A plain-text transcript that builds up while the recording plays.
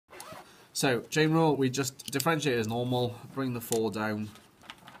So, chain rule, we just differentiate as normal, bring the 4 down.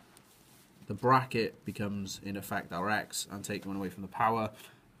 The bracket becomes, in effect, our x, and take 1 away from the power.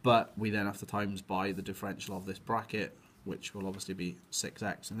 But we then have to times by the differential of this bracket, which will obviously be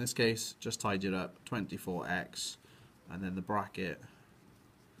 6x. In this case, just tidy it up, 24x, and then the bracket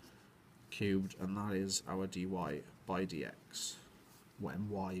cubed, and that is our dy by dx, when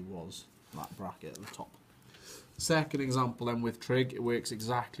y was that bracket at the top. Second example then with trig, it works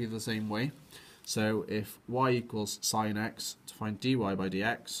exactly the same way. So if y equals sine x, to find dy by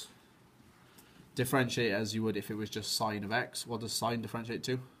dx, differentiate as you would if it was just sine of x. What does sine differentiate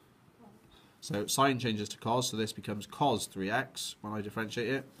to? So sine changes to cos, so this becomes cos 3x when I differentiate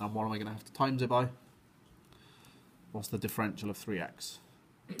it. And what am I going to have to times it by? What's the differential of 3x?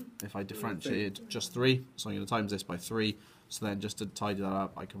 If I differentiated just 3, so I'm going to times this by 3. So then just to tidy that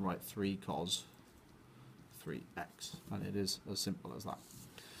up, I can write 3 cos 3x. And it is as simple as that.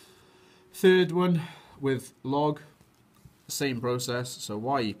 Third one with log, same process. So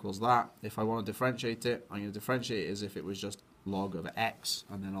y equals that. If I want to differentiate it, I'm going to differentiate it as if it was just log of x,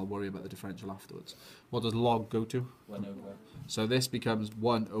 and then I'll worry about the differential afterwards. What does log go to? 1 over. So this becomes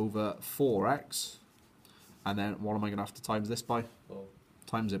 1 over 4x, and then what am I going to have to times this by? 4.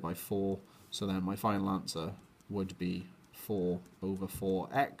 Times it by 4, so then my final answer would be 4 over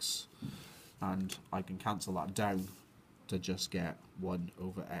 4x, and I can cancel that down to just get 1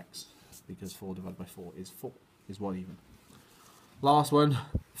 over x, because 4 divided by 4 is 4, is 1 even. Last one,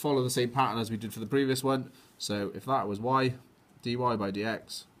 follow the same pattern as we did for the previous one. So if that was y, dy by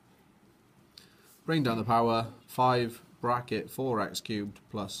dx, bring down the power, 5 bracket 4x cubed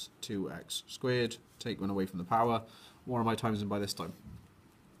plus 2x squared, take 1 away from the power. What am I timesing by this time?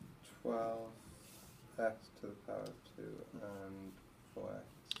 12x to the power of 2 and 4x.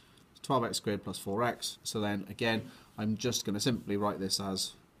 12x squared plus 4x. So then again, I'm just going to simply write this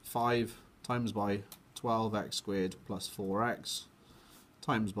as 5 times by 12x squared plus 4x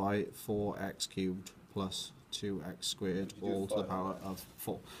times by 4x cubed plus 2x squared all to the power of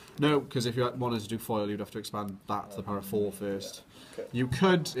 4. No, because if you wanted to do FOIL, you'd have to expand that to the power of 4 first. Yeah. Okay. You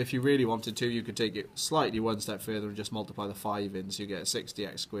could, if you really wanted to, you could take it slightly one step further and just multiply the 5 in, so you get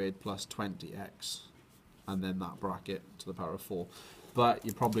 60x squared plus 20x, and then that bracket to the power of 4. But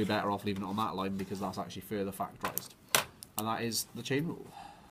you're probably better off leaving it on that line because that's actually further factorised. And that is the chain rule.